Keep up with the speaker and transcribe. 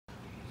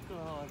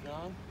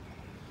John?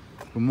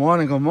 Good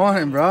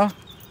morning, bro.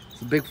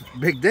 It's a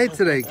big day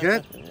today,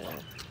 kid.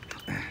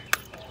 Yeah.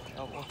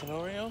 Walking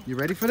Oreo? You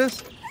ready for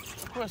this?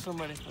 Of course I'm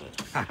ready for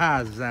this.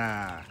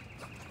 Haha,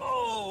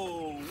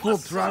 Oh, full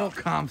throttle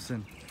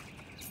Compson.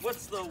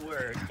 What's the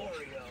word?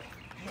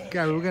 Oreo.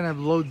 God, we're gonna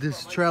load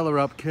this trailer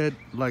up, kid.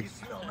 Like,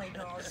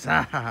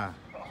 Yeah.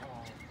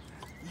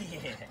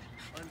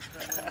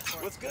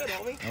 What's good,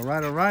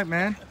 homie? all right,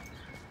 man.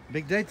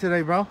 Big day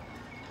today, bro.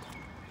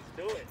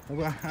 Let's do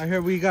it. I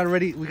heard we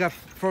got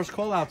first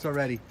call outs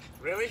already.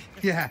 Really?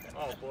 Yeah.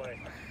 Oh boy.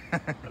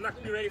 I'm not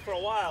gonna be ready for a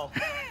while.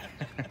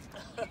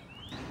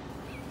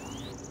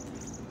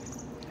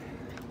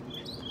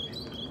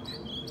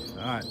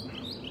 All right.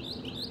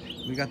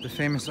 We got the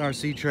famous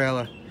RC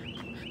trailer.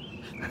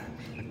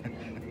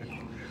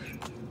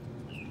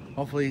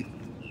 Hopefully,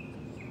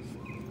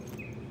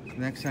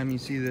 next time you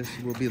see this,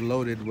 we'll be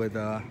loaded with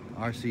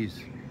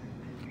RCs.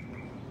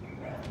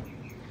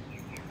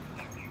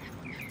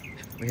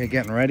 We're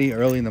getting ready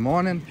early in the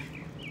morning,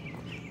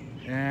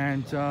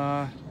 and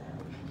a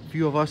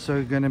few of us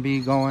are going to be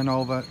going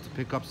over to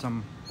pick up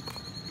some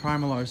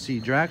Primal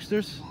RC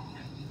Dragsters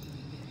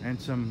and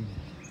some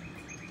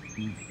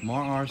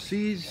more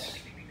RCs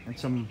and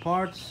some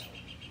parts.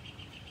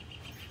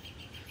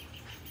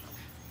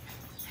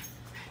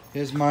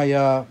 Here's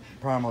my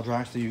Primal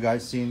Dragster you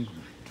guys seen.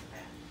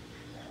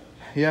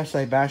 Yes,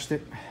 I bashed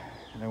it.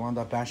 I wound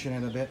up bashing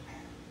it a bit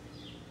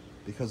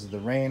because of the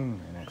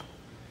rain, and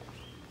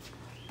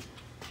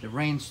the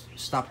rain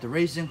stopped the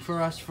racing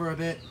for us for a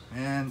bit,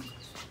 and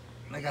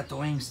I got the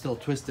wing still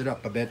twisted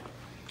up a bit,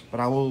 but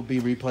I will be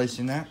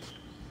replacing that.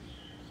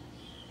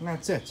 And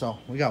that's it. So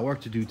we got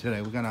work to do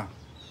today. We're gonna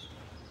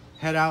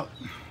head out,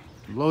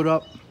 load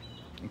up,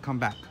 and come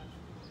back.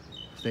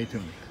 Stay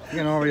tuned. Look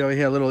at Oreo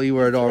here, little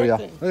E-word Oreo.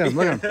 Look at him,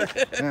 look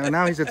at him.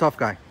 Now he's a tough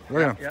guy.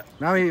 Look at him. Yeah.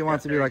 Now he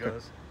wants to be like a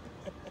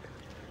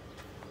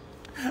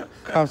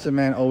constant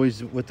man,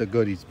 always with the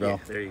goodies, bro. Yeah,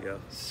 there you go.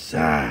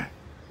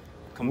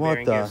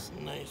 What the?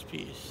 Nice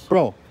piece.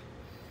 Bro,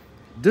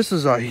 this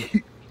is a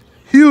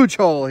huge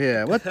hole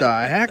here. What the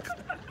heck?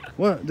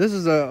 What? This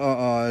is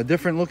a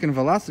different looking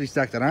velocity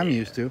stack that I'm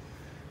used to.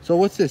 So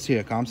what's this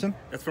here, Compson?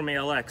 That's from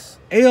ALX.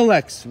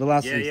 ALX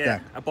velocity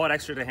stack. I bought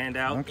extra to hand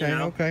out. Okay, you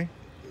know? okay.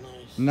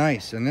 Nice.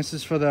 Nice. And this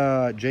is for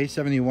the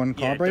J71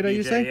 carburetor, WJ,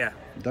 you say? Yeah.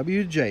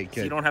 WJ, kid.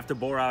 So you don't have to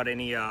bore out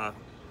any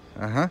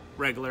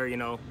regular,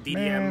 DDM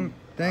Man,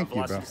 thank you,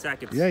 velocity bro.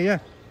 stack. It's Yeah.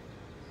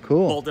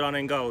 Cool. bolt it on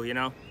and go,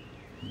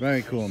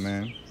 Very cool,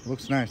 man.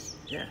 Looks nice.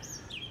 Yeah.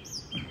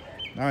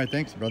 All right,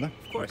 thanks, brother.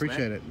 Of course,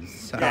 Appreciate man.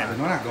 it. Yeah.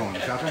 We're not going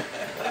shopping.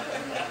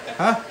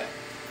 Huh?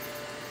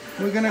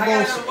 We're gonna I go.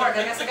 gotta go to work.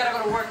 I guess I gotta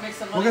go to work, make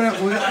some money.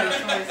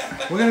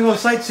 We're gonna go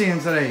sightseeing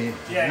today.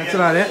 Yeah, That's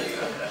about it.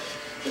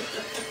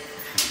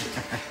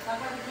 How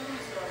about the jewelry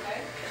store,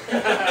 okay? We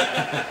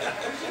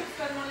should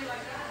spend money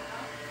like that,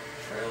 huh?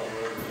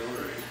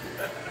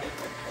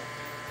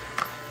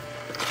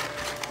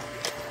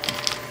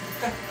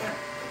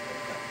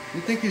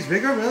 You think he's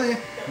bigger, really?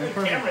 The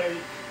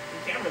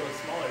camera looks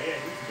smaller. Yeah,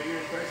 he's bigger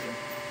in person.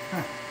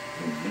 Huh.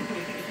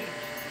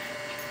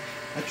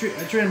 I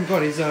treat him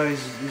good. He's a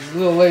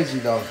little lazy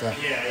dog, though.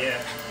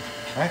 Yeah.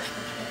 Right?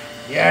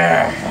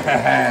 Yeah.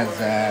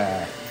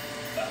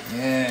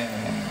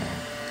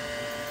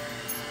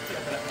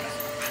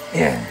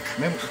 Yeah.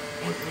 Maybe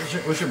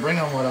we should bring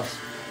him with us.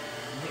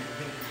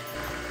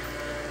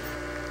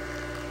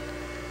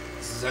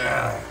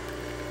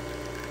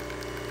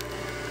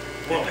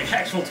 Well, like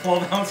actual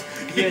 12 ounce.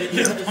 Yeah, You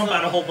just pump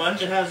out a whole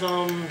bunch. It has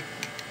a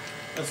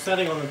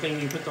setting on the thing.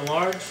 You put the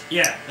large,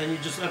 Yeah. and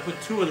I put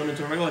 2 of them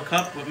into a regular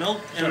cup with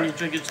milk, and Sure. you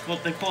drink it.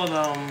 They call it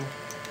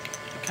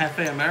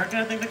Cafe America,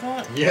 I think they call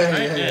it. Yeah,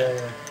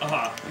 Right?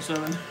 Uh-huh. So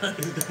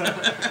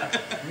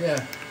Yeah.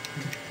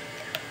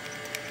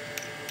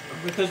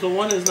 because the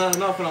one is not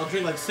enough, and I'll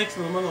drink like 6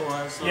 of them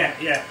otherwise. So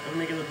Yeah. I'm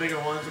making the bigger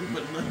ones and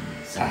putting them.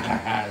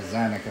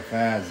 Zana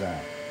Kafaza.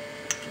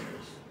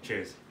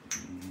 Cheers.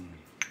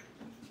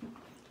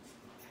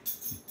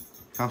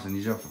 Compson,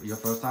 these your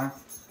first time?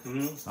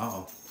 Mm-hmm.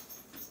 Uh-oh.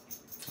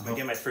 I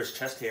get my first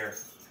chest hair.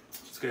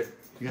 It's good.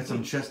 You got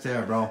some chest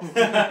hair, bro. Look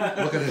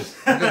at this.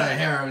 Look at the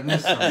hair in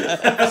this one.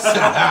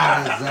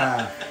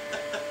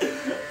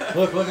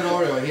 Look at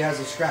Oreo. He has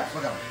the scraps.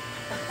 Look at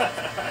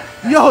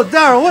him. Yo,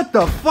 Daryl, what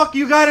the fuck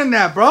you got in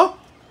that, bro?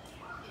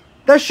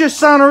 That shit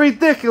sounded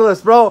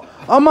ridiculous, bro.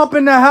 I'm up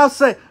in the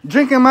house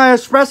drinking my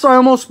espresso. I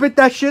almost spit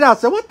that shit out.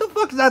 Said, what the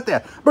fuck is that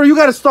there? Bro, you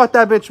got to start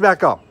that bitch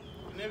back up.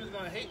 Your neighbor's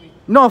gonna hate me.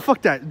 No,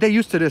 fuck that. They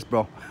used to this,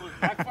 bro.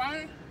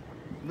 Backfire?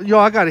 Yo,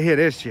 I got to hear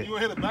this shit. You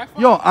gonna hit a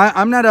backfire? Yo,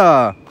 I'm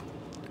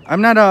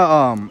not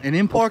an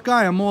import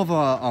guy. I'm more of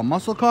a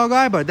muscle car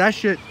guy, but that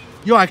shit,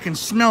 yo, I can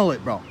smell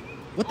it, bro.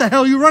 What the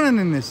hell you running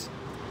in this?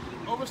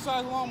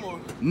 Oversized lawnmower.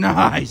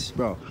 Nice,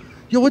 bro.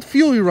 Yo, what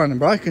fuel you running,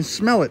 bro? I can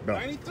smell it, bro.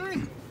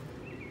 93.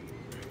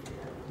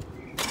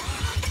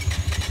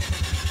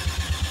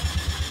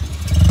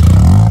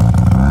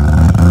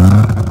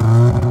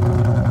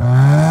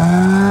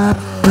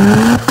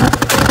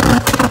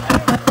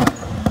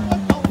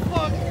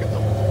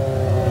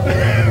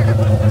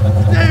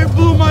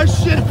 Oh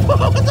shit!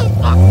 What the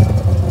fuck?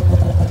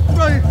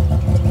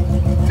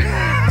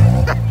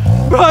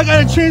 Bro, I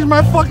gotta change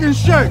my fucking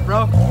shirt,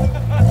 bro.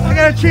 I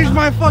gotta change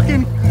my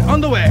fucking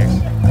underwear.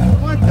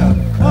 What the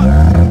fuck?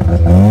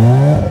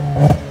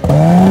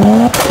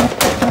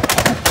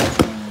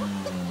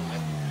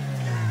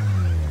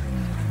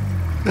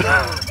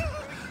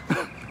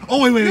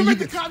 Oh wait,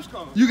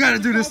 you gotta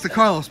do this to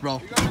Carlos,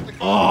 bro.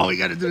 Oh, we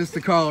gotta do this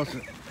to Carlos.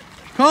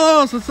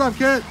 Carlos, what's up,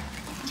 kid?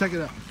 Check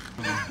it out.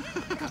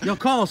 Yo,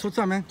 Carlos, what's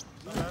up, man?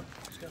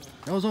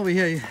 I was over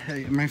here.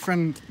 Hey, my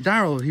friend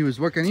Daryl, he was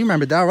working. You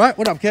remember Daryl, right?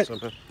 What up, kid?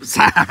 What's up, What's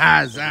up,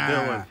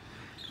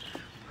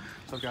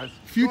 guys?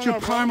 Future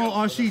Primal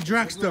RC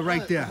Dragster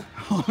right there.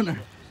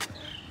 Owner.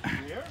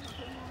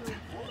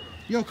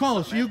 Yo,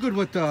 Carlos, you good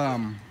with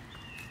the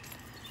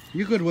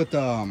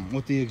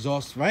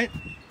exhaust, right?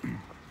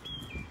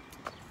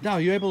 Now,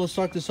 you able to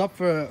start this up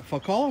for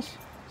Carlos?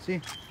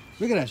 See,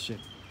 look at that shit.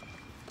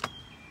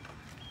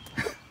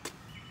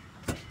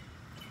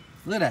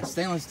 Look at that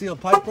stainless steel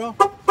pipe, bro.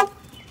 Look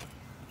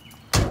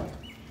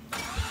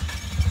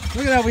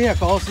at that over here,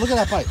 Carlos. Look at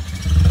that pipe.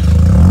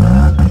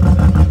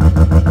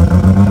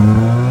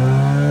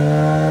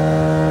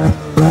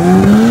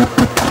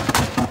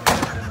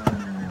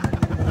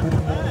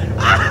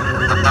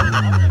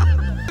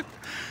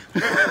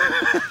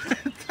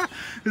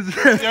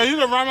 Yeah, you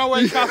done run my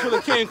way shots with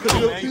a cane, cause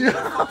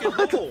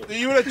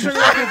you would have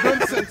triggered off your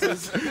gun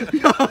senses.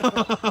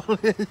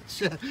 Holy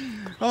shit.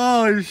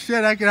 Oh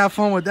shit, I can have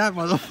fun with that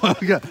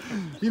motherfucker.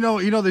 You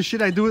know the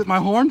shit I do with my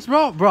horns,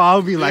 bro? Bro,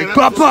 I'll be like,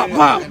 pop, pop,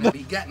 pop. Gonna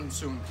be getting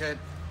soon, kid.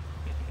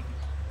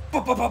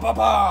 Ba, ba, ba, ba,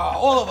 ba.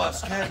 All of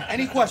us, kid.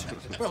 Any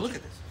questions? Bro, look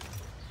at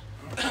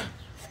this.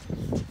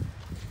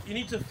 You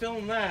need to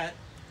film that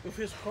with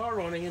his car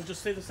running and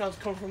just say the sounds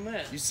come from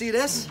that. You see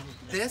this?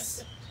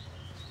 This?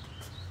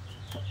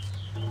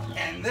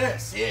 And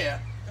this here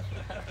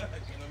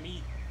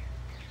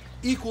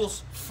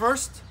equals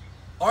first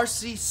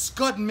RC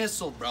Scud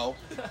missile, bro.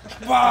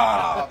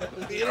 Wow.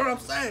 You know what I'm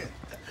saying?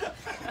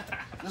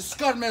 The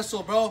Scud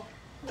missile, bro.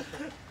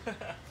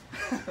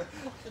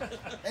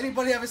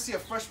 Anybody ever see a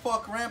Fresh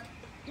Park ramp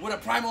with a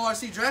Primal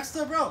RC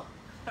Dragster, bro?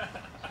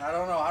 I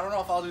don't know. I don't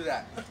know if I'll do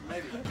that.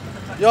 Maybe.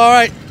 Yo, all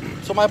right.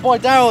 So my boy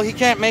Daryl, he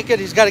can't make it.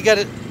 He's got to get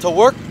it to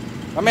work.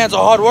 My man's a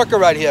hard worker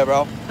right here,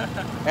 bro.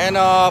 And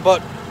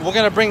but we're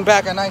gonna bring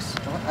back a nice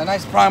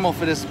Primal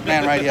for this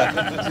man right here.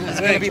 It's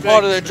gonna be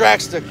part of the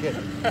Dragster kit.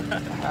 All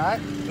right.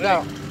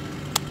 Now,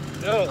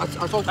 I'll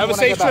talk to you Have a when I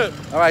safe get back.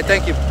 trip. All right.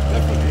 Thank you.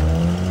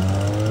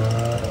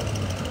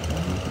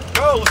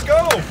 Go, let's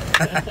go.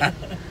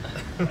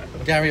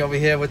 Gary over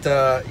here with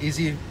the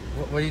easy.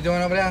 What are you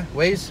doing over there?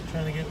 Waze?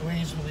 Trying to get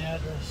Waze for the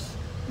address.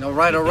 No,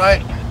 right. All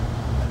right.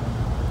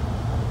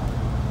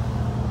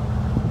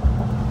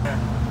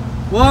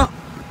 Well,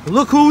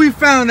 look who we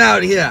found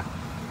out here.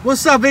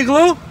 What's up, Big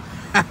Lou?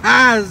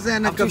 I'm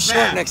too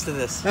short next to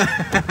this.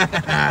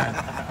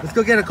 Let's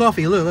go get a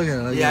coffee. Look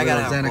at it. Yeah, I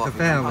gotta have Xana coffee.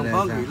 Cafe over I'm there.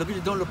 hungry. Look at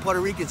you doing the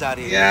Puerto Ricans out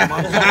here. Yeah.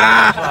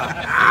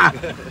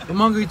 I'm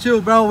hungry too,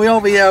 bro. We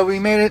over here. We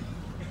made it.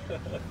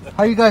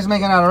 How you guys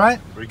making out? All right?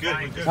 We're good.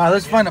 We're good. All right,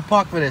 let's find a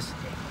park for this.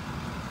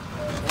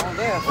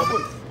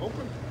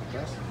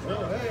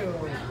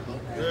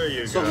 There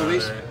you So, go.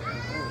 Luis.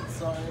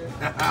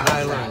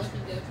 I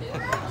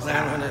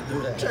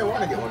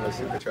want to get one of those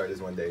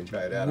superchargers one day and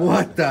try it out.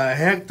 What the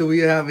heck do we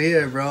have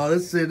here, bro?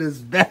 This shit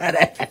is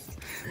badass.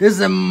 This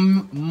is a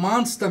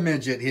monster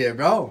midget here,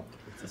 bro.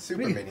 It's a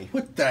super mini.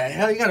 What the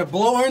hell? You got a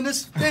blower in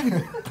this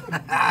thing?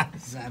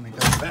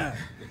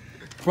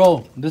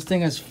 Bro, this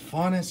thing is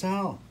fun as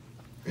hell.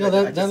 Yo,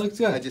 that looks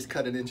good. I just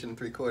cut 1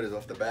 3/4 inches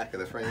off the back of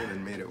the frame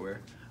and made it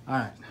work. All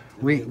right.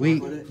 We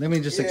let me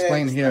just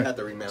explain I here had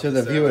to remount to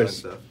the servo and viewers.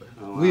 stuff, but-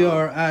 We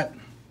are at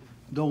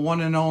the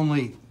one and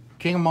only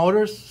King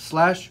Motors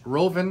 /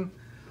 Rovin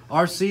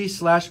RC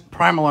 /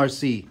 Primal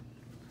RC.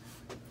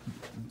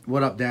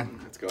 What up, Dan?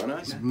 What's going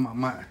on?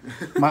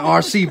 My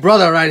RC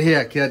brother right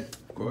here, kid.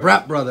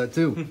 Brat brother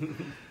too.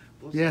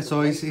 Yeah,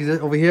 so he's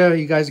over here.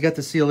 You guys get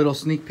to see a little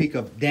sneak peek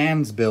of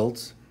Dan's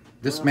builds.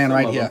 This man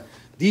right here.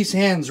 These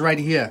hands right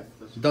here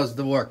does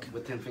the work.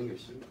 With 10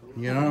 fingers.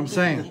 You know what I'm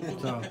saying?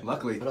 So,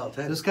 Luckily.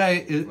 this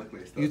guy,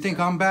 you think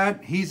I'm bad?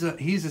 He's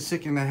a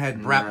sick in the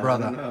head brat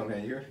brother. No,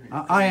 man, you're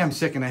I am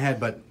sick in the head,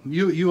 but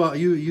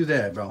you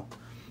there, bro.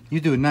 You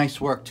do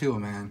nice work too,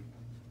 man.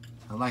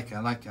 I like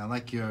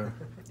your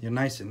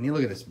nice and neat.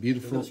 Look at this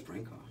beautiful.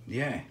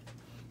 Yeah.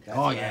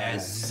 Oh yeah,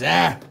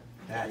 zap.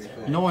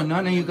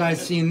 None of you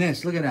guys seen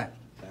this. Look at that.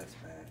 That's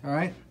bad. All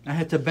right. I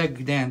had to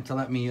beg Dan to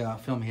let me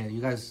film here.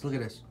 You guys, look at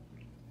this.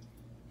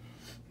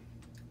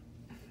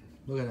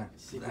 Look at that.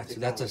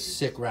 That's a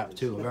sick wrap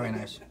too. Very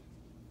nice.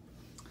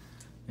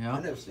 Yeah.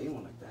 I've never seen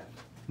one like that.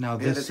 Now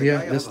Yeah, this there's a here,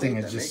 guy this out thing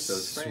there is that makes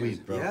those just frames.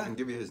 sweet, bro. I can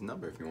give you his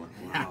number if you want.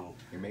 Wow.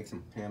 He makes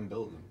them, hand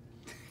build them,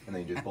 and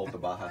then you just bolt the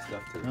Baja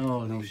stuff to it.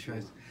 Oh,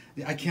 shit.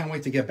 I can't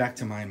wait to get back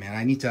to mine, man.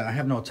 I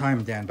have no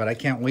time, Dan, but I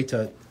can't wait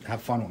to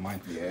have fun with mine.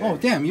 Yeah. Oh,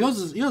 damn,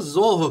 yours is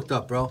all hooked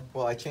up, bro.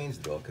 Well, I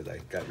changed it all because I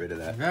got rid of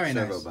that Very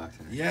servo nice. box.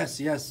 In it.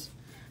 Yes.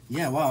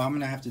 Yeah, well, I'm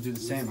gonna have to do the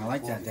same. I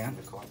like that, Dan.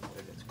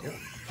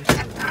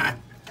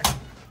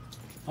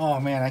 Oh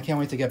man, I can't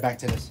wait to get back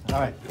to this. All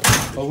right,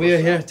 but we are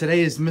here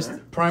today. Is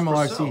Mr. Primal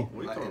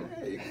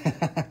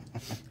RC.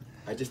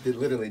 I just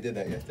literally did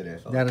that yesterday. I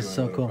felt That like is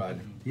doing so a cool. little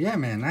project. Yeah,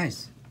 man,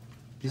 nice.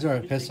 These are a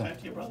Take pistol. back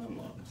to your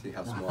brother-in-law. See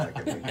how small I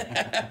can be.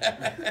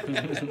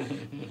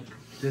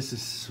 This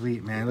is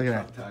sweet, man. Look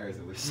at that. Tires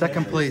are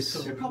Second place.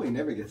 They probably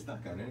never get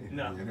stuck on anything.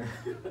 No. You know?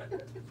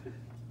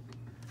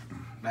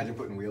 Imagine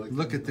putting wheelies.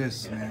 Look at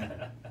this, man.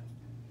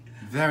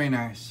 Very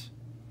nice.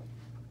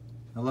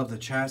 I love the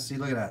chassis.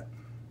 Look at that.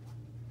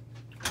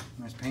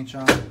 Nice paint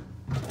job.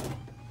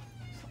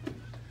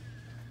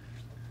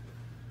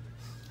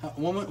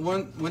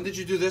 When did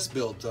you do this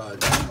build? A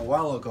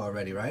while ago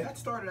already, right? That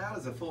started out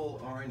as a full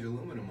orange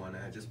aluminum one.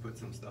 I just put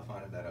some stuff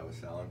on it that I was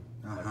selling,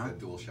 like the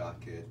dual shock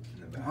kit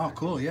in the back. Oh,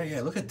 cool. Yeah,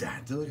 yeah. Look at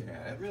that, dude.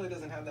 Yeah, it really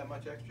doesn't have that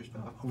much extra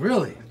stuff.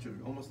 Really? It's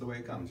almost the way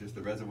it comes, just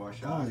the reservoir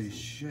shocks. Holy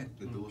shit.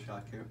 The dual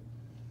shock kit.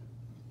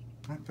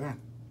 Not bad.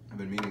 I've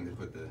been meaning to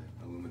put the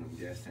aluminum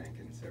gas tank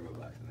in several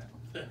blocks of that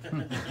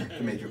one.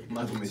 To make it,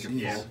 might as well make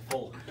it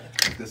full.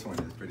 Like this one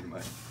is pretty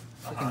much.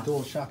 Fucking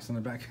dual shocks in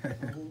the back.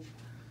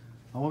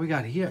 Oh, what we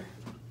got here?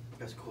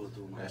 That's cool,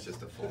 dude. That's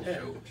just a full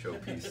show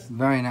piece.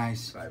 Very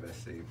nice.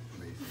 5SC.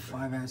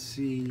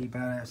 5SC,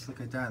 badass. Look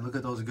at that. Look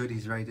at those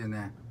goodies right in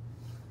there.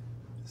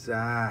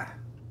 Zah.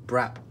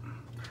 Brap.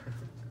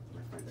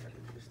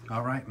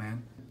 All right,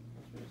 man.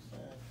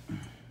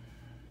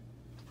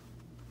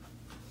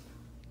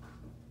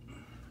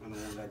 I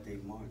mean, like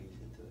Dave Marty's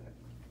into that.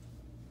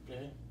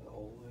 Yeah. The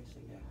old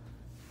racing, yeah.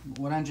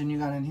 What engine you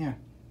got in here?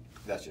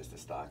 That's just a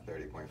stock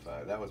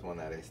 30.5. That was one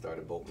that I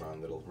started bolting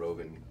on little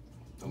roving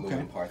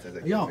aluminum parts as I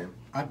Yo, came in.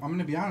 I'm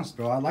gonna be honest,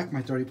 bro. I like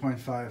my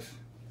 30.5.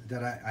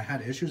 That I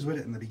had issues with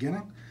it in the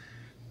beginning,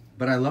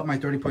 but I love my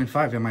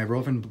 30.5 and my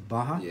Rovin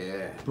Baja.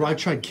 Yeah. Bro, I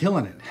tried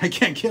killing it. I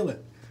can't kill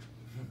it.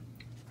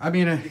 I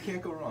mean, You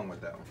can't go wrong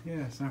with that one.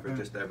 yeah, it's not For bad.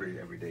 just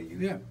everyday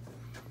use. Yeah.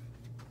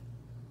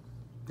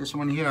 This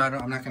one here,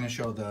 I'm not gonna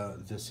show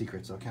the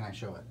secret. So can I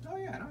show it? Oh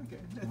yeah, I don't care.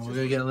 That's We're just,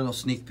 gonna get a little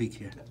sneak peek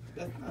here.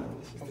 this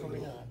is a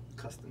little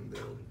custom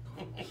build.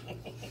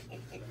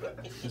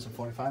 There's a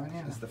 45 in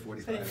here. That's the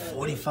 45.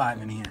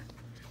 45 in here.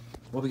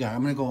 What we got?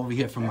 I'm gonna go over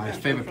here from my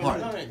favorite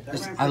part.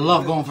 I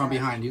love going from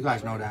behind. You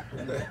guys know that.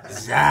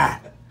 Zah.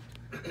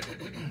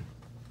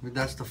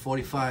 That's the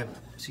 45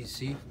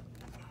 cc.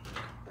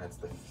 That's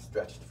the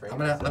stretched frame.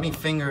 Let me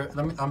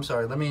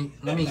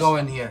go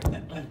in here.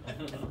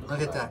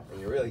 Look at that.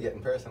 And you're really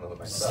getting personal with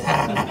my stuff.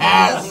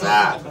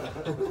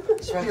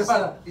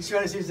 He's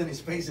trying to see if there's any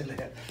space in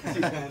there.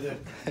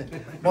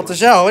 What the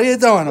show? What are you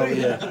doing over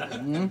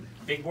here?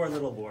 Big bore,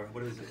 little bore.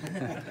 What is it?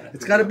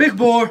 It's got a big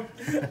bore.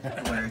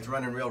 When it's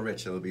running real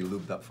rich, it'll be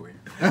lubed up for you.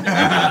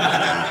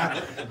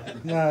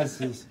 No,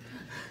 this is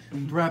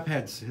wrap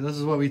heads. This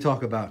is what we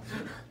talk about.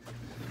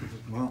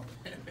 Well,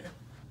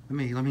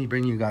 let me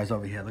bring you guys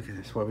over here. Look at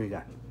this. What we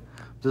got?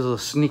 This is a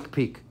sneak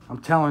peek. I'm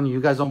telling you,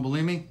 you guys don't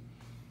believe me?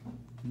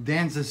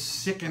 Dan's a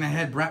sick in the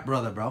head brat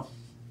brother, bro.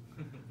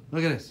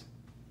 Look at this.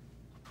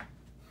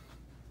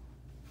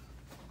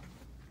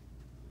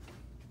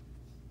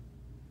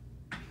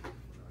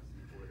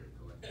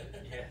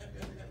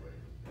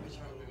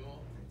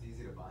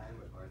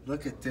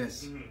 Look at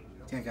this.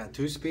 I got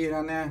 2-speed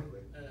on there.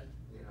 So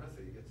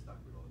you get stuck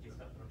with all this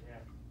stuff.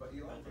 But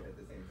you like it at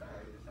the same time.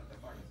 You just have to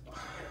find a spot.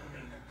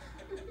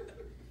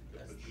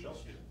 That's the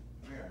issue.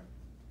 Where?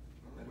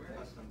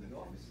 Custom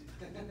enormous.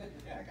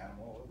 Yeah, I got them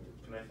all over.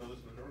 Can I throw this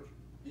in the garbage?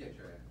 Yeah,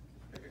 sure.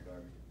 Pick a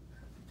garbage.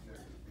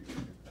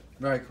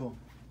 Very cool.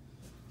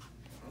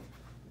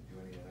 You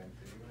want to get that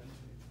thing, man?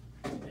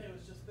 Yeah, it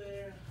was just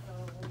there.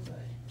 What was I?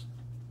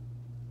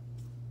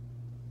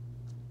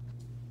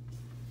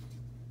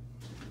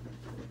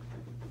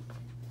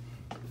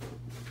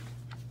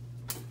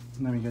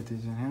 Let me get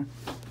these in here.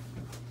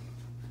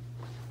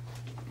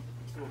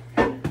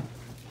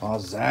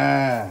 How's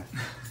that?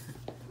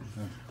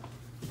 Yeah,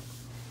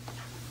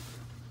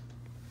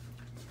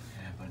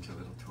 a bunch of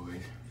little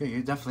toys. Yeah,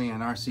 you're definitely an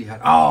RC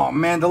head. Oh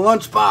man, the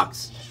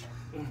lunchbox.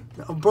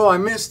 Oh, bro, I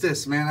missed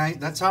this, man.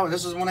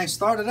 This is when I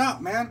started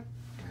out, man.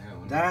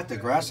 Yeah, The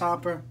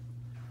grasshopper.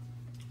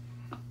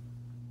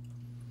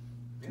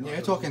 Yeah,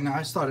 you're talking.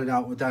 I started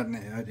out with that in the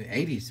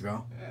 80s,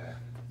 bro. Yeah.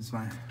 It's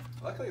my.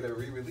 Luckily, they're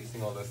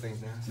re-releasing all those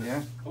things now. So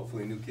Yeah.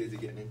 hopefully, new kids are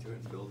getting into it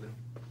and building.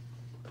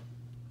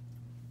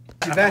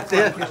 You back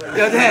there? Yo,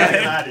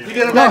 Dad. You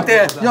get him back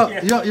there.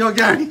 Yo,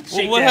 Gary.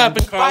 Shake What them.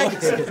 happened,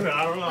 Carlos? I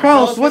don't know.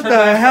 Carlos, what the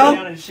Turn them hell?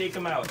 down and shake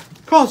them out.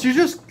 Carlos, you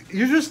just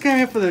came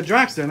here for the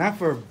Dragster, not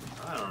for.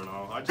 I don't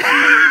know. I just,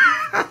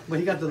 But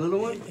he got the little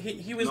one.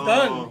 He was No.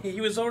 done. He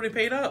was already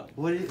paid up.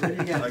 What did you I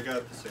get?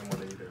 got the same one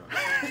that you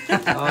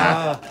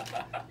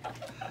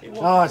did.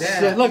 Oh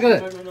shit! Look at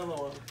it. Another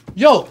one.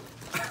 Yo,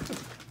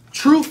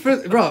 true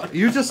bro.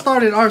 You just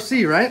started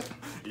RC, right?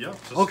 Yep.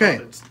 Just Okay.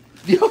 started.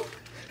 Yo,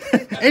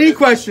 any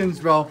questions,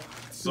 bro?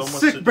 So much to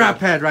Sick do. brat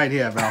pad right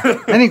here, bro.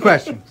 Any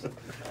questions?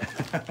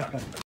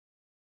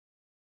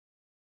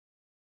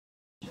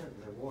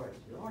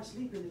 car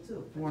sleep in it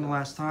too. One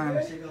last time.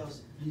 She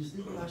goes, you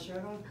sleep with my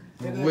shirt on?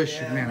 I wish,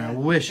 man, I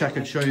wish I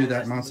could show you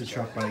that monster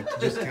truck, but I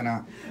just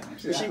cannot.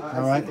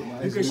 All right.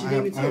 Because she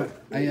gave me two.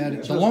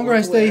 The longer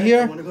I stay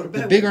here,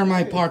 the bigger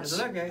my parts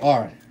are.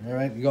 All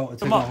right, you go.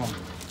 Let's go home.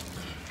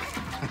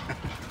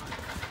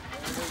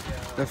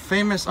 The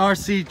famous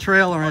RC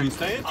trailer. You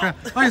staying? Oh,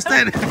 you're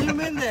staying. Leave him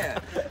in there.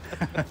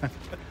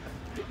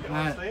 All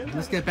right,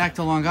 let's get back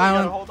to Long You gotta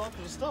Island. hold on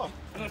to the stuff.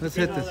 Let's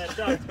hit this.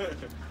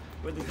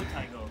 Where'd the zip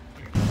tie go?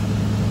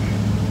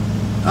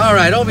 All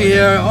right, over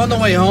here on the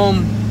way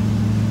home,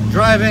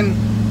 driving,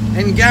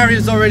 and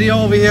Gary's already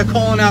over here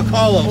calling out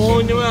Carlos.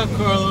 Calling you out,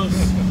 Carlos.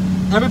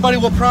 Everybody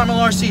will Primal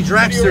RC He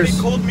already Dragsters.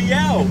 called me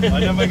out. I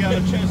never got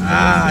a chance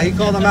to He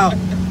called them out.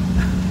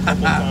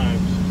 couple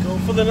times. Go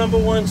for the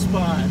 #1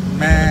 spot.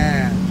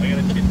 Man. I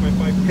gotta kick my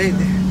bike. Hey,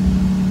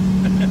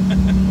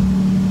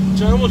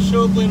 John will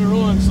show up later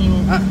on, so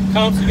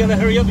Comps, you gotta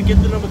hurry up and get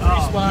the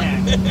 #3 spot.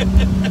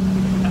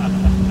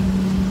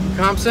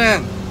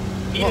 Compson.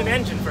 Need an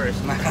engine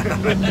first. I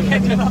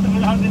can't do nothing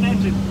without an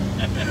engine.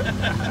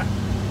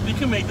 We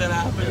can make that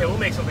happen. Yeah, we'll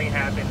make something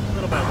happen.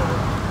 Little by little.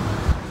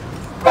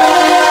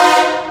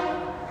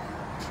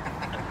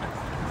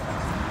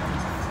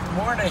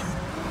 Morning.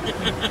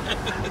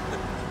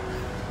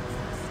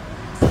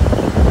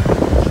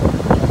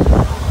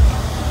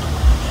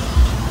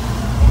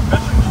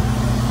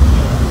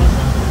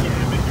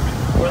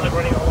 We're like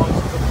running along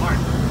to the park.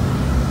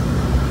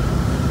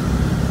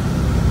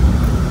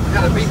 We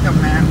gotta beat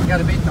them, man. We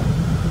gotta beat them.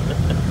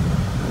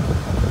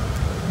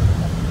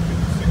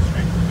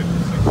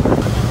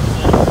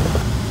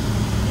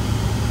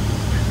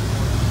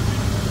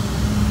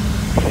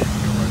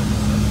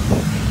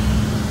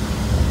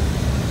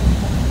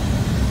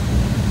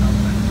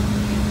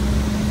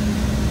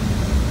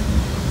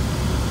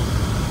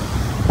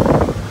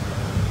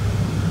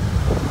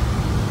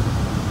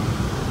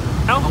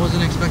 I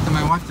wasn't expecting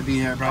my wife to be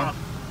here, bro.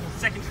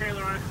 Second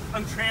trailer on.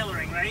 I'm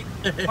trailering, right?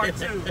 Part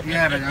 2.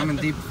 Yeah, but I'm in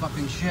deep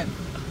fucking shit.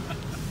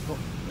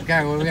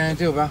 Gary, what are we gonna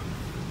do, bro?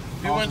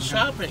 We went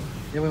shopping.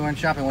 Yeah, we went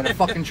shopping with a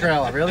fucking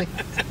trailer, really?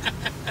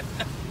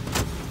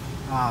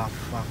 Oh,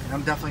 fuck.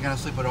 I'm definitely gonna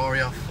sleep with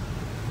Oreo.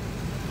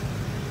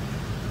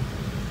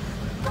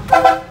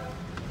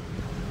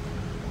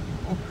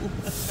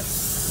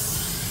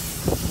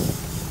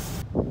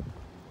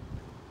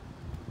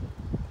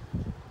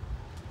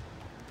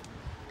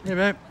 Hey,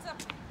 babe. What's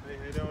up? Hey,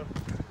 how you doing?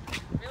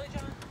 Really,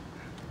 John?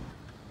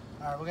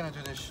 Alright, we're gonna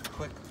do this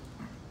quick.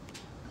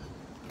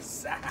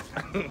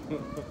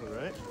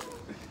 Right?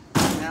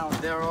 Now,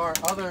 there are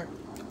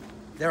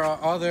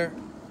other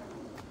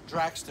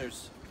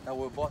Dragsters that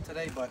were bought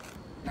today, but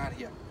not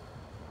here.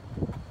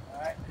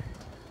 Alright.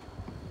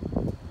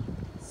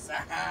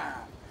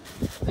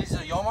 These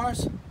are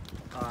Yomars?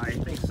 I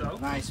think so.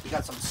 Nice. We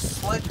got some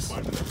slicks.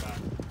 Mine's in the back.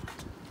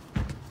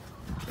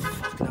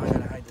 Fuck, now I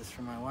gotta hide this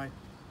from my wife.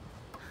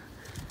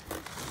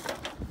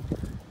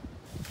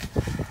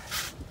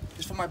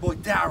 This for my boy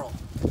Daryl,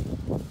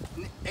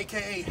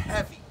 aka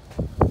Heavy.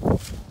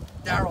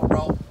 Daryl,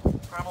 bro.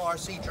 Primal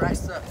RC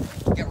Dragster.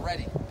 Get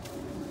ready.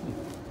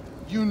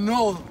 You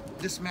know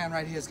this man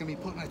right here is gonna be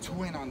putting a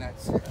twin on that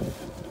shit.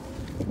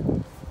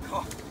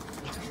 Oh.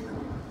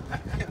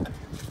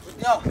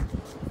 Yo,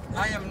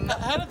 I am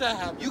not. How did that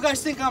happen? You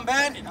guys think I'm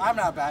bad? I'm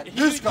not bad. He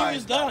This guy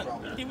was is bad,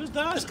 done. bro. He was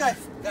done. This guy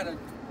got a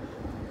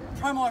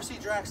Primal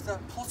RC Dragster,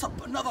 pulls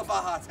up another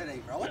Baja today,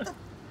 bro. What the?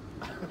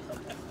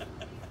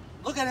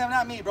 Look at him,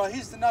 not me, bro.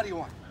 He's the nutty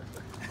one.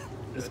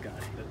 This guy.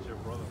 That's your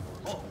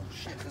brother-in-law. Oh,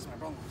 shit. That's my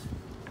brother.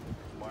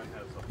 Mine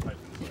has a pipe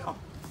in Yo.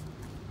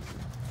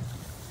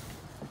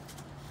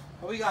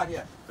 What we got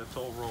here? That's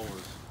all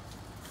rollers.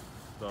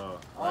 The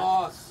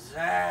Oh,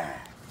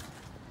 Zach.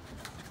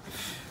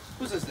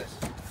 Whose is this?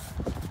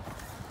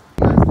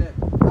 That's it.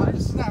 Oh,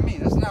 this is not me.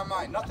 This is not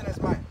mine. Nothing is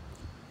mine.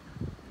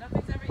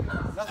 Nothing's ever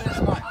yours. Nothing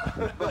is mine.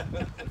 But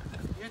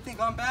you think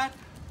I'm bad?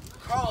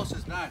 Carlos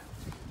is bad.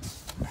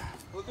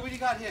 Look what you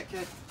got here,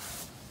 kid.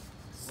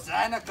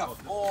 Zanica.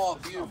 Oh,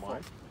 That's not beautiful.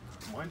 mine.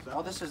 Mine's that Oh,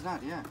 one. this is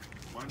not, yeah.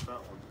 Mine's that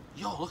one.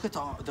 Yo, look at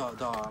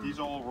the These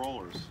are all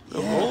rollers.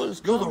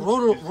 Yo, the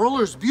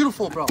roller's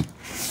beautiful, bro.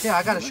 Yeah,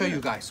 I gotta show you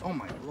guys. Oh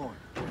my lord.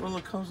 Well,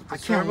 it comes with the I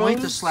can't wait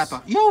to servos. slap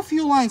up. Yo,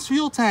 fuel lines,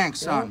 fuel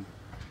tanks, son.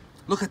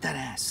 Look at that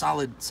ass.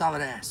 Solid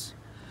ass.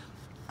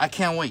 I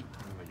can't wait.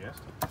 And the gas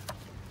tank.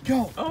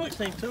 Yo, Oh, it's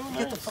thing too. you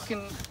get the Nice.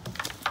 fucking,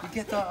 you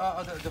get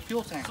the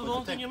fuel tank. So with the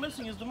only the thing you're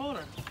missing is the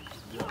motor.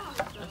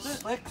 That's it.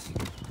 Slicks.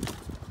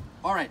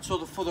 All right,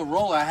 so for the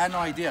roller, I had no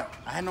idea.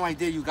 I had no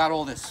idea you got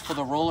all this for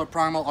the roller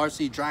Primal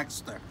RC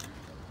Dragster.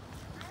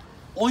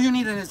 All you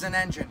needed is an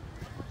engine.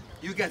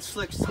 You get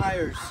slicks,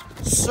 tires,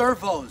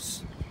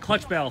 servos,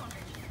 Clutch bell.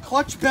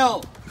 clutch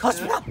bell, Clutch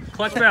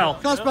bell.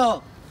 clutch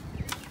bell,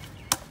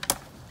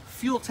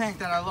 fuel tank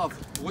that I love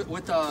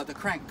with the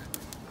crank,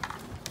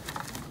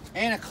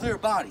 and a clear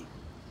body.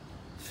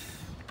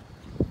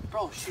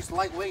 Bro, she's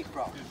lightweight,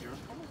 bro. Is yours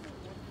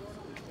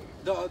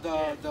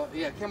The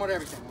yeah, it came with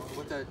everything.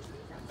 With the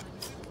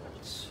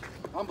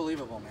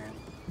unbelievable, man.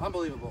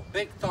 Unbelievable.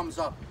 Big thumbs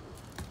up.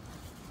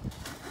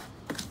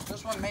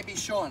 This one may be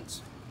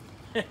Sean's.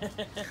 You're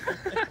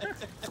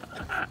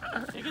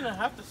gonna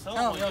have to sell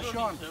No, one. yo, You don't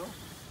Sean. need to.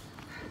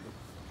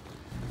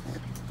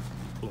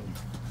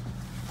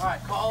 All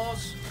right,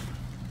 Carlos.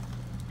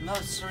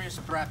 Another serious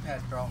brat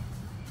pet, bro. All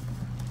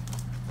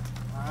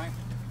right.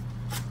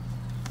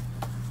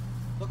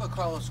 Look what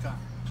Carlos got.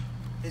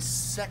 His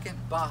second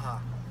Baja.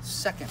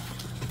 Second.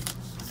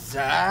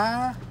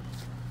 Zah.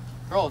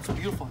 Bro, it's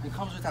beautiful. It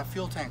comes with that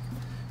fuel tank.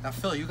 Now,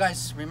 Phil, you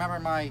guys remember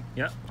my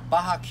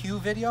Baja Q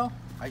video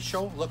I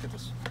show? Look at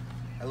this.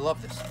 I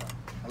love this.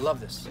 I love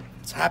this.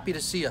 It's happy to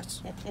see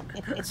us.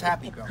 It's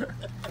happy, bro.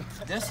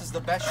 This is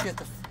the best shit.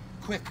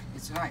 Quick.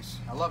 It's nice.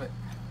 I love it.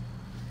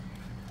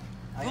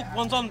 Look,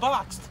 one's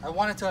unboxed. I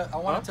wanted to.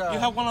 You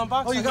have one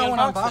unboxed. Oh, you got one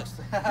unboxed?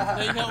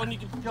 Yeah, you got one you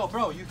can... Yo,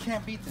 bro, you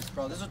can't beat this,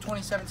 bro. This is a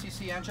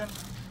 27cc engine.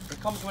 It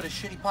comes with a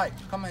shitty pipe.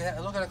 Come ahead,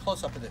 look at a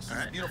close-up of this. This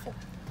is beautiful.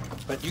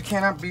 But you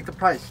cannot beat the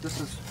price. This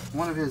is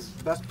one of his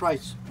best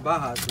price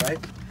Bajas, right?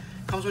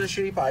 Comes with a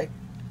shitty pipe.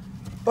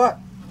 But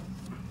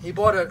he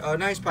bought a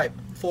nice pipe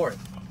for it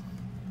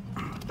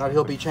that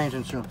he'll be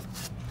changing soon.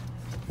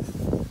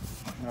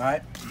 All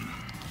right?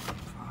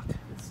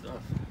 Good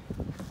stuff.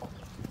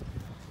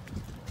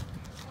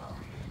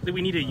 I think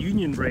we need a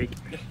union brake.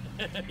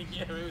 Yeah, maybe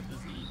with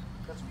this heat.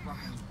 Got some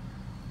fucking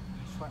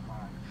sweat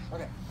line.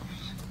 Okay.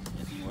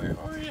 If you wear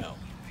Oreo.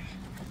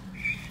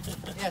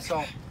 Yeah,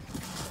 so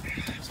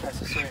this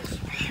guy's a serious.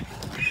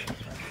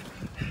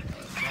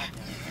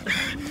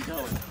 Where you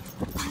going?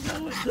 Where you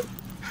going?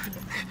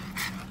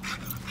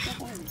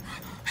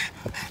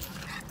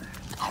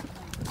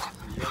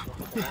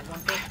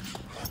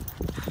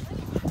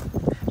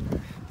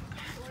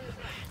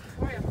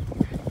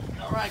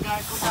 All right,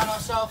 guys, we got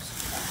ourselves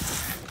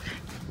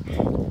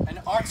an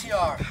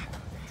RTR,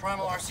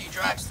 Primal RC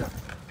Dragster.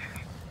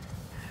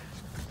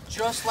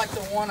 Just like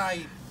the one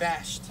I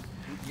bashed.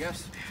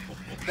 Yes,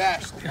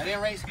 bashed. I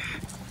didn't race.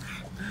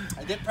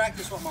 I did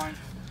practice with mine.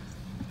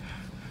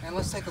 And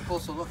let's take a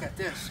closer look at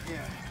this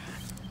here.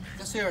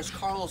 This here is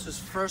Carlos's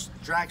first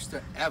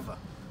Dragster ever.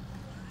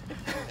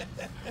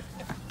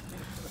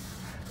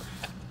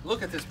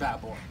 Look at this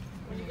bad boy.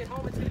 When you get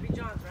home, it's gonna be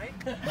John's, right?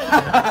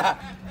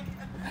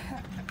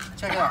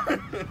 Check it out.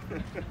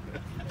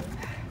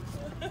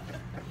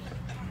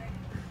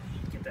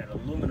 Get that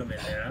aluminum in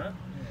there, huh?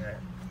 Yeah.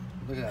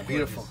 Look at that,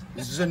 beautiful.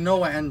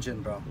 Zenoa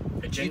engine, bro.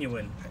 A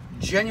genuine.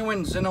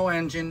 Genuine Zenoa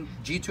engine,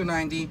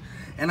 G290,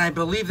 and I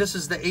believe this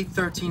is the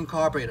 813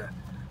 carburetor.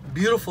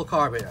 Beautiful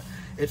carburetor.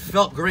 It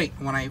felt great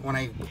when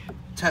I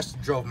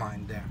test drove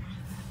mine there.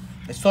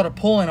 It started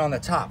pulling on the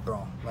top,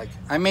 bro. Like,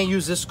 I may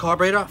use this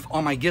carburetor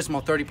on my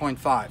Gizmo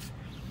 30.5.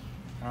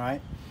 All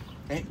right,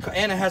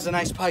 and it has a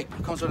nice pipe.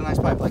 It comes with a nice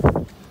pipe. Like,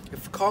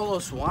 if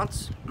Carlos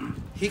wants,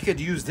 he could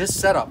use this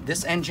setup,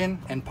 this engine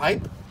and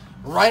pipe,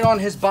 right on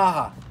his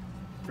Baja.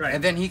 Right.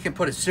 And then he can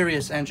put a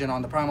serious engine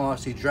on the Primal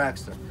RC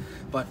Dragster.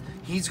 But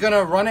he's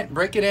gonna run it,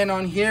 break it in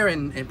on here,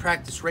 and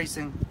practice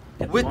racing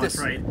with this.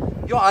 Right.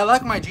 Yo, I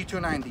like my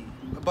G290,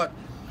 but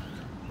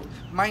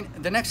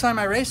the next time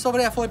I race over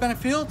there at Floyd Bennett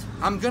Field,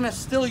 I'm gonna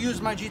still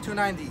use my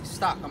G290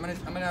 stock. I'm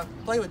gonna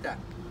play with that.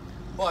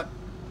 But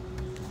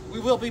we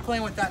will be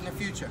playing with that in the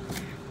future.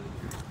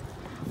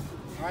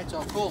 All right,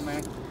 so cool,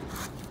 man.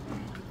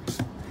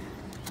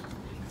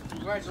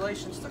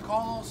 Congratulations to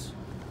Carlos.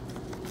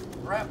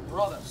 Rap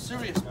brother,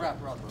 serious rap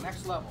brother,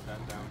 next level. Down.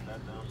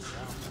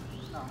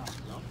 No.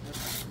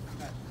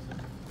 Okay.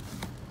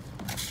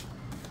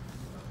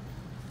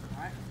 All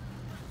right.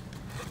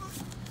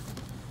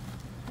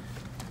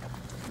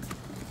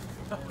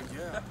 Oh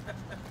yeah.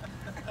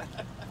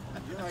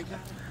 Yeah, I got it.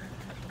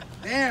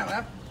 Damn,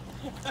 that.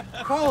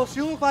 Carlos,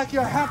 you look like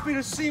you're happy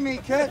to see me,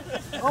 kid.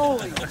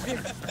 Holy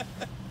shit.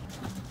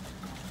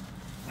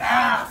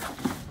 Ah.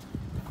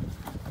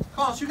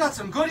 Carlos, you got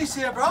some goodies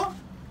here, bro.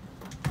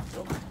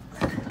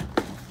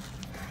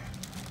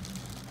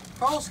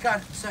 Carlos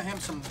sent him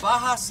some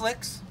Baja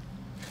slicks.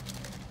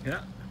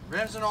 Yeah.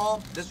 Rims and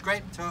all. This is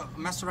great to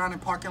mess around in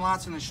parking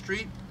lots in the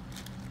street.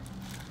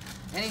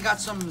 And he got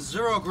some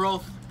zero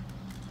growth,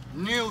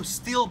 new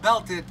steel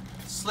belted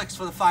slicks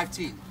for the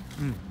 5T.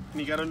 And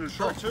you got a new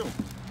shirt too.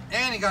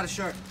 And he got a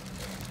shirt.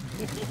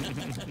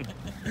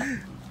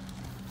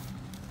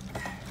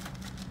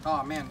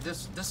 Oh man,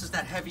 this is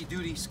that heavy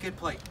duty skid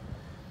plate.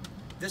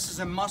 This is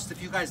a must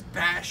if you guys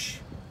bash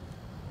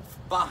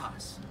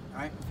Bajas.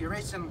 Alright? If you're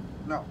racing,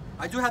 no.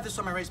 I do have this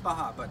on my race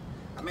Baja, but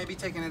I may be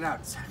taking it out.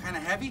 It's kinda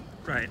heavy.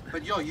 Right.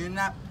 But yo, you're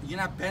not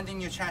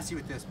bending your chassis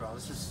with this, bro.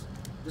 This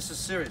is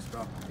serious,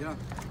 bro. You know,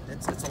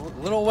 it's a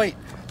little weight.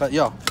 But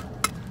yo,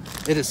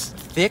 it is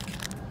thick.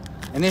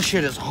 And this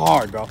shit is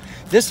hard, bro.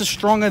 This is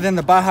stronger than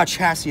the Baja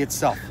chassis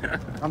itself.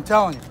 I'm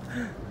telling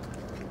you.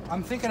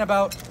 I'm thinking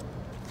about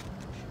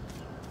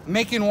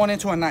making one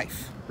into a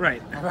knife.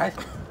 Right. All right?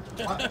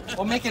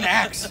 Or make an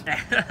axe.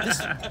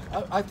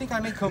 I think I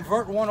may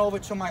convert one over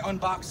to my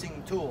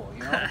unboxing tool,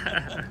 you know?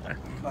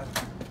 But,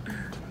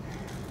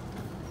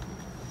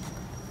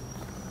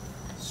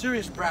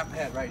 serious brap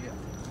head right here.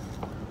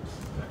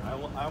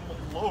 I'm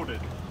loaded.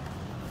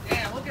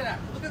 Damn, look at that.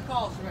 Look at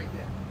Carlos right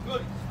there.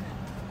 Good.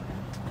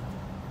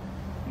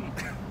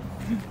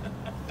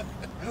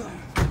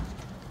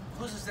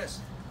 Whose is this?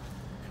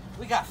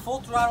 We got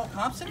Full Throttle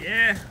Thompson?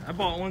 Yeah, I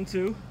bought one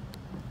too.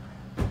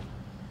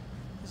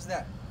 Who's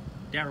that?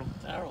 Daryl.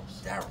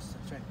 Daryl's. Daryl's.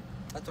 That's right.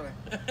 That's right.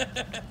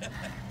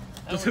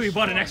 That's who we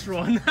bought an extra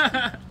one.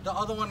 The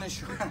other one is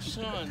Sean.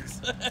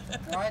 Sean's.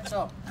 Alright,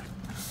 so.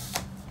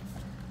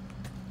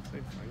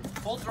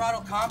 Full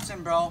Throttle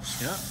Thompson, bro.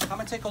 Yeah. Come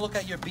and take a look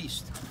at your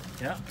beast.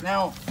 Yeah.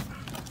 Now,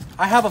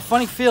 I have a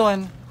funny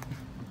feeling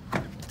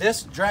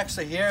this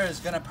Dragster here is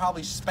gonna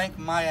probably spank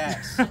my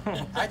ass.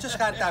 I just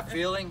got that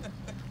feeling.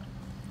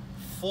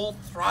 Full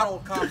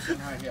Throttle Thompson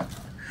right here.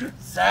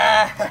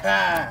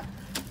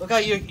 Look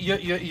at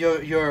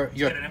your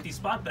Got an empty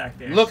spot back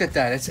there. Look at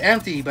that. It's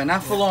empty, but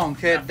not for long,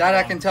 kid. Not for That I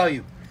long. can tell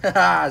you.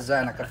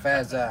 Zana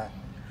Kafeza.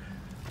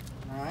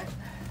 All right.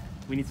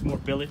 We need some more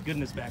billet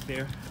goodness back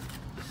there.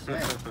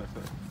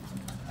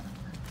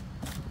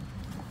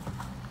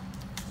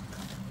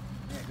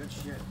 Yeah, good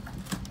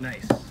shit.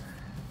 Nice.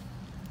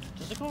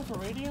 Does it go for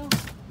radio?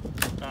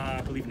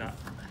 I believe not.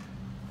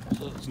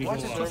 So it's Need Watch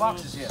to the hold two on.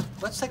 boxes here.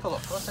 Let's take a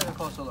look. Let's take a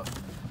closer look.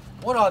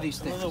 What are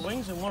these Well, things? the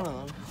wings in one of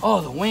them.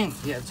 Oh, the wing.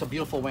 Yeah, it's a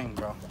beautiful wing,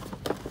 bro.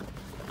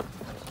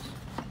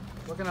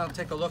 We're gonna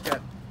take a look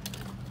at.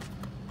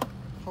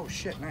 Oh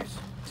shit, nice.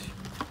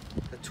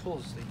 The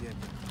tools they give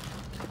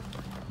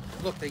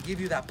you. Look, they give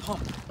you that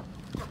pump.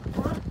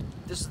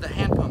 This is the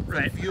hand pump for the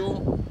Right.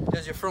 fuel.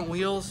 There's your front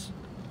wheels.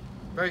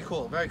 Very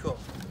cool, very cool.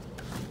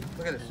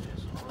 Look at this.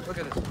 Look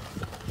at this.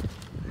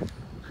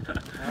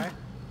 Alright.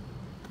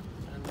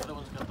 And the other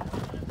one's got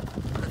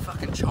the The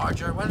fucking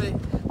charger. What are they?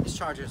 These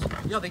chargers.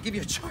 Yo, they give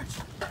you a charge.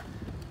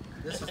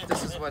 This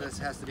is what it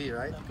has to be,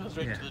 right? That goes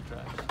right Yeah. to the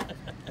track.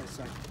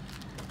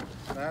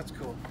 That's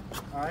cool.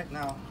 All right,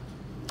 now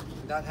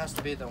that has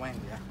to be the wing,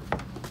 yeah.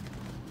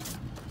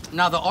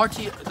 Now the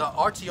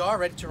RTR,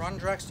 ready to run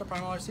Dragster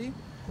Primal RC,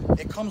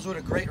 it comes with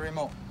a great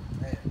remote.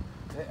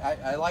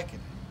 I like it,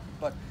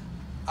 but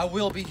I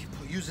will be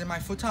using my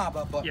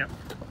Futaba. But Yep.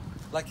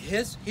 like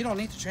his, he don't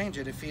need to change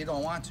it if he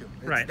don't want to.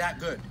 It's Right. that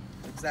good.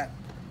 It's that.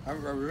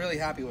 I'm really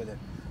happy with it.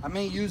 I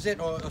may use it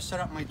or set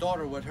up my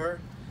daughter with her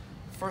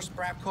first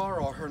Brap car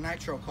or her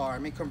Nitro car. I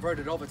may convert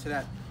it over to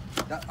that.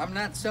 I'm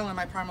not selling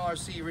my Primal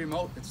RC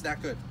remote. It's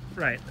that good.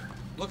 Right.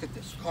 Look at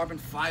this carbon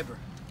fiber.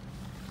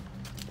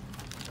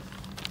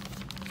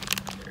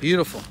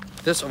 Beautiful.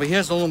 This over here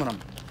is aluminum.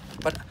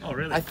 But Oh,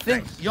 really? I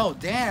think, Thanks. yo,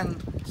 Dan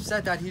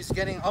said that he's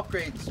getting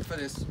upgrades for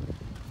this.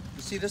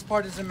 You see this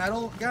part is in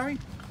metal, Gary?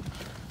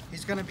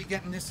 He's gonna be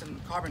getting this in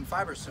carbon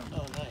fiber soon.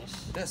 Oh,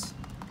 nice. This.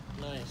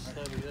 Nice.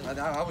 That'd be good.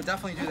 I would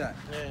definitely do that.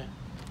 Yeah.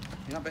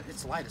 You know, but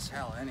it's light as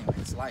hell anyway.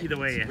 It's light. Either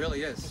way, It yeah.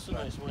 really is. It's a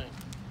nice wing.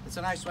 It's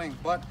a nice wing,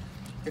 but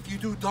if you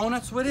do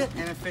donuts with it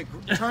and if it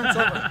turns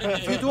over,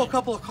 if you do a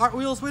couple of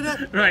cartwheels with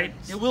it, Right.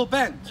 it will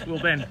bend.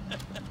 We'll bend.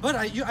 But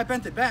I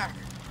bent it back,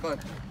 but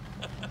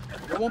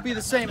it won't be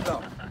the same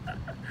though.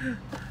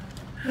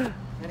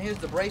 And here's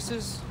the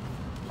braces.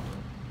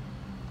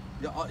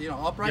 You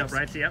know, uprights. Yep,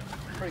 right. Yep.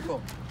 Pretty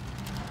cool.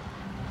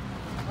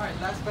 All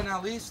right, last but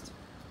not least,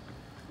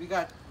 we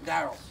got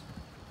Daryl's.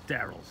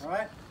 Daryl's. All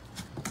right,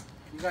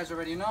 you guys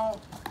already know.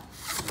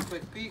 Just a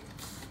quick peek.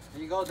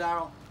 There you go,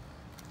 Daryl.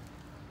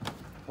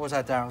 What was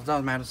that, Daryl?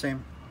 Doesn't matter,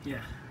 same. Yeah.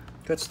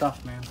 Good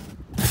stuff, man.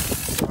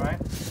 All right.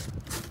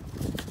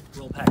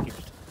 Well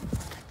packaged.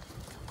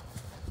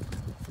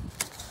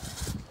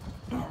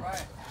 All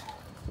right.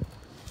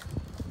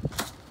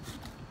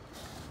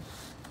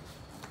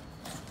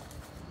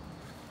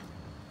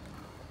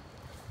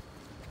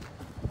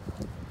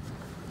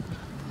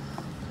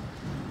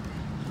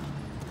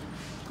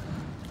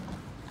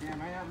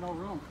 Damn, I have no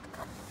room.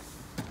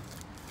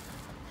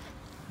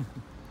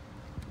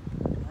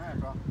 All right,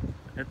 bro.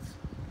 That's.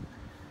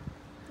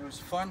 It was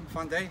fun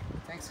day.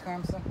 Thanks,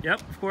 Kamsa.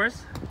 Yep. Of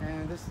course.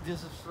 And this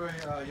is for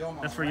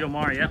Yomar. That's for right?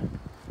 Yomar. Yep.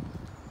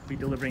 Be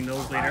delivering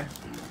those later.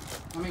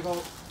 Alright. Let me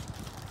go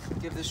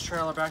give this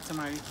trailer back to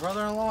my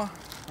brother-in-law,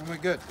 and we're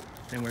good.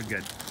 Then we're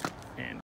good.